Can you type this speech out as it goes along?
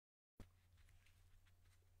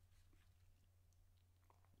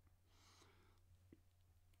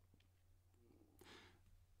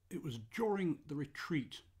It was during the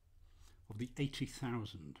retreat of the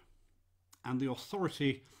 80,000, and the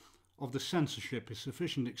authority of the censorship is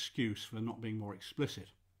sufficient excuse for not being more explicit.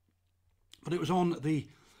 But it was on the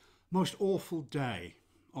most awful day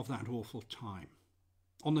of that awful time,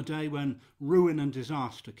 on the day when ruin and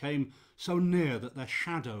disaster came so near that their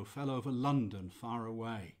shadow fell over London far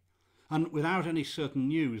away, and without any certain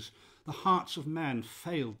news, the hearts of men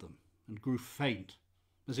failed them and grew faint,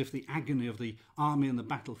 as if the agony of the army in the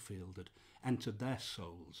battlefield had entered their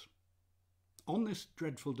souls. On this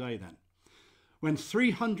dreadful day, then, when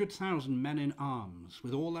 300,000 men in arms,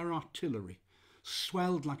 with all their artillery,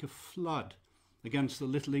 swelled like a flood against the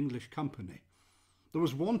little English company, there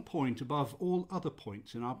was one point above all other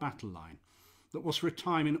points in our battle line that was for a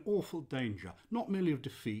time in awful danger, not merely of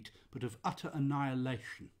defeat, but of utter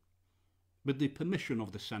annihilation. With the permission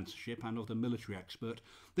of the censorship and of the military expert,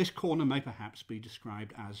 this corner may perhaps be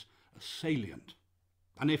described as a salient.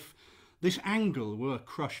 And if this angle were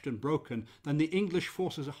crushed and broken, then the English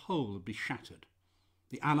force as a whole would be shattered.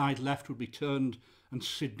 The Allied left would be turned, and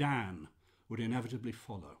Sedan would inevitably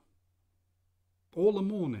follow. All the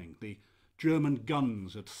morning the German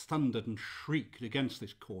guns had thundered and shrieked against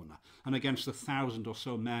this corner and against the 1,000 or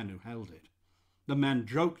so men who held it. The men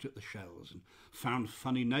joked at the shells and found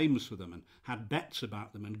funny names for them and had bets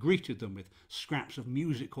about them and greeted them with scraps of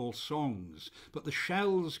music hall songs. But the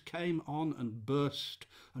shells came on and burst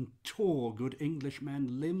and tore good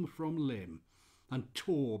Englishmen limb from limb and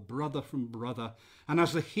tore brother from brother. And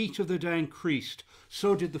as the heat of the day increased,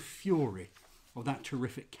 so did the fury of that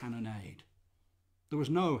terrific cannonade. There was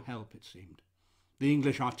no help, it seemed. The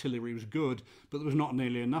English artillery was good, but there was not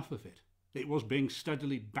nearly enough of it. It was being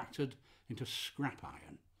steadily battered into scrap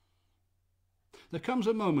iron. There comes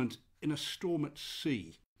a moment in a storm at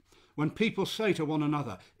sea when people say to one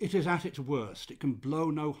another, it is at its worst, it can blow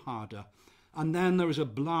no harder, and then there is a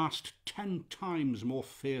blast 10 times more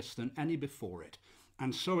fierce than any before it,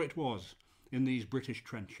 and so it was in these British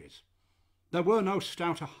trenches. There were no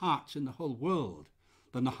stouter hearts in the whole world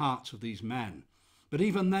than the hearts of these men, but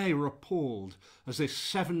even they were appalled as this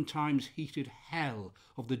 7 times heated hell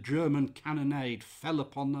of the German cannonade fell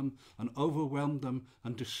upon them and overwhelmed them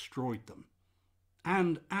and destroyed them.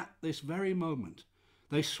 And at this very moment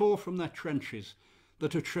they saw from their trenches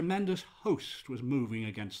that a tremendous host was moving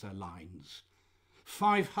against their lines.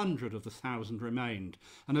 500 of the 1,000 remained,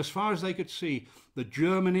 and as far as they could see, the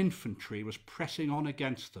German infantry was pressing on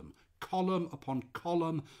against them, column upon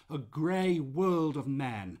column, a grey world of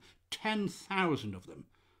men, 10,000 of them,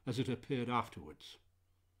 as it appeared afterwards.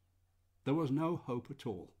 There was no hope at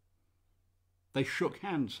all. They shook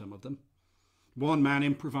hands, some of them. One man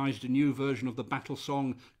improvised a new version of the battle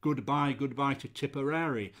song, Goodbye, Goodbye to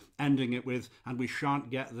Tipperary, ending it with, and we shan't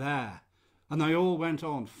get there. And they all went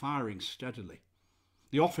on firing steadily.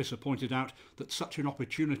 The officer pointed out that such an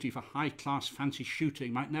opportunity for high-class fancy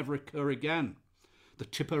shooting might never occur again. The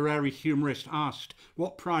Tipperary humorist asked,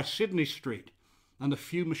 what price Sydney Street? And the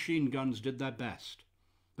few machine guns did their best.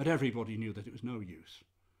 But everybody knew that it was no use.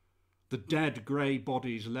 The dead grey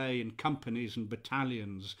bodies lay in companies and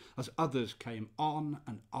battalions as others came on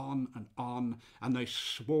and on and on, and they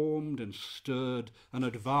swarmed and stirred and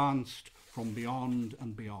advanced from beyond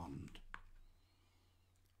and beyond.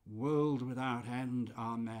 World without end,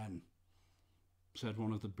 amen, said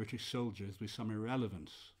one of the British soldiers with some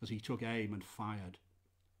irrelevance as he took aim and fired.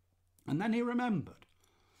 And then he remembered.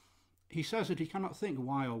 He says that he cannot think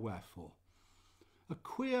why or wherefore. A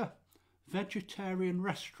queer vegetarian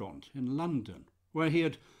restaurant in London where he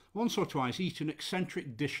had once or twice eaten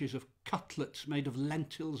eccentric dishes of cutlets made of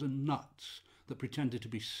lentils and nuts that pretended to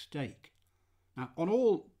be steak. Now, on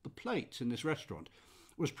all the plates in this restaurant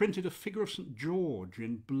was printed a figure of St. George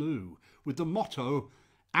in blue with the motto,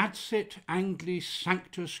 Adsit Anglis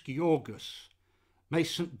Sanctus Georgus. May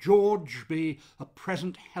St. George be a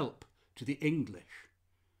present help to the English.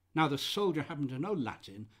 Now the soldier happened to know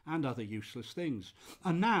Latin and other useless things,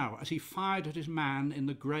 and now, as he fired at his man in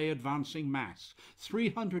the grey advancing mass,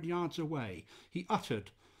 300 yards away, he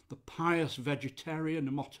uttered the pious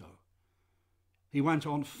vegetarian motto. He went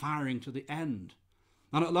on firing to the end,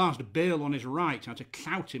 and at last Bill on his right had to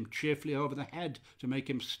clout him cheerfully over the head to make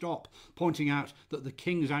him stop, pointing out that the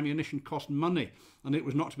king's ammunition cost money, and it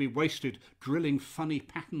was not to be wasted drilling funny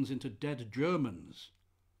patterns into dead Germans.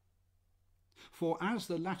 For as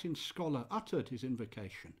the Latin scholar uttered his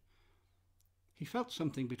invocation, he felt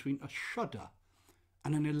something between a shudder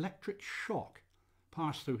and an electric shock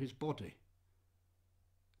pass through his body.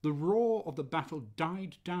 The roar of the battle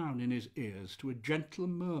died down in his ears to a gentle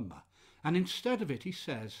murmur, and instead of it, he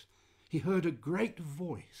says, he heard a great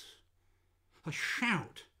voice, a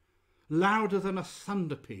shout, louder than a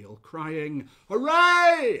thunder peal, crying,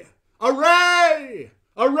 "Hooray! Hooray!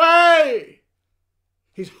 Hooray!"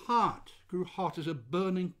 His heart grew hot as a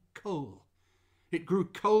burning coal. It grew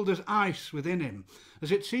cold as ice within him,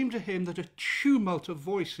 as it seemed to him that a tumult of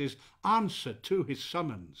voices answered to his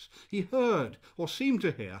summons. He heard, or seemed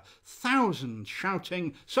to hear, thousands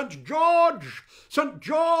shouting, "St. George! St.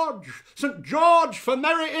 George! St. George for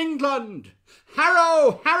merry England!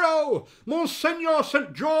 Harrow! Harrow! Monseigneur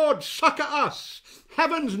St. George, succour us!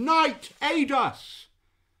 Heaven's knight, aid us!"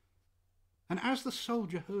 And as the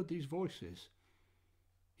soldier heard these voices,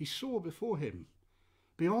 he saw before him,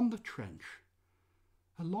 beyond the trench,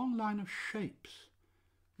 a long line of shapes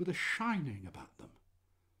with a shining about them.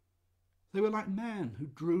 They were like men who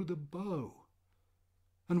drew the bow.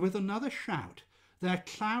 And with another shout, their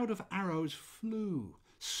cloud of arrows flew,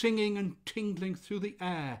 singing and tingling through the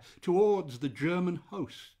air towards the German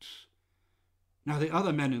hosts. Now the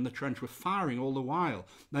other men in the trench were firing all the while.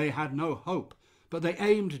 They had no hope, but they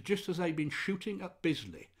aimed just as they'd been shooting at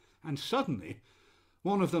Bisley, and suddenly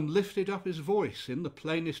one of them lifted up his voice in the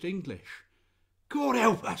plainest English. "God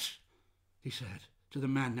help us," he said to the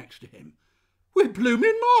man next to him. "We're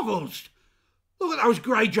blooming marvels. Look at those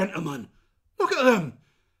grey gentlemen. Look at them.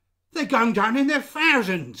 They're going down in their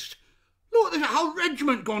thousands. Look, there's a whole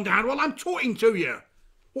regiment gone down while I'm talking to you."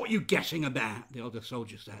 "What are you guessing about?" the elder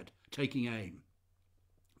soldier said, taking aim.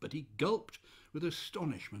 But he gulped with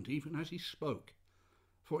astonishment even as he spoke,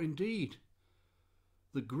 for indeed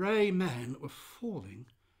the grey men were falling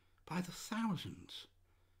by the thousands.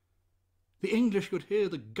 The English could hear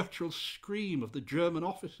the guttural scream of the German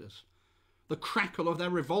officers, the crackle of their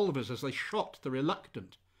revolvers as they shot the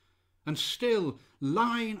reluctant, and still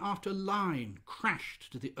line after line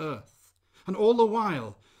crashed to the earth. And all the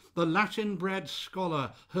while the Latin-bred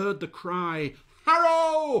scholar heard the cry,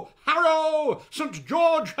 "Harrow! Harrow! St.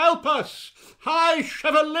 George help us! High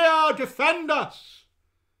Chevalier defend us!"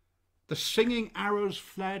 The singing arrows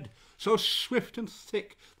fled, so swift and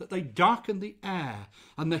thick that they darkened the air,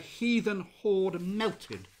 and the heathen horde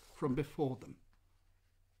melted from before them.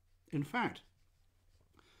 In fact,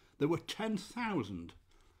 there were 10,000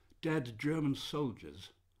 dead German soldiers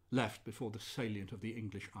left before the salient of the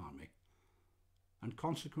English army, and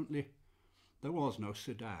consequently there was no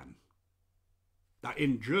Sedan.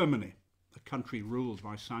 In Germany, a country ruled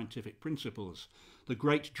by scientific principles, the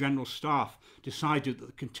great General Staff decided that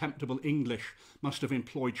the contemptible English must have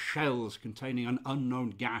employed shells containing an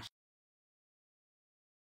unknown gas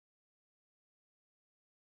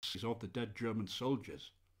of the dead German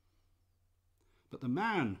soldiers. But the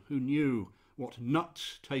man who knew what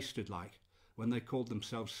nuts tasted like when they called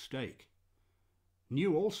themselves steak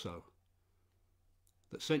knew also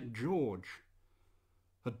that St. George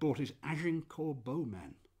had brought his Agincourt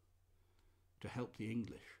Bowmen to help the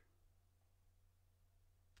English.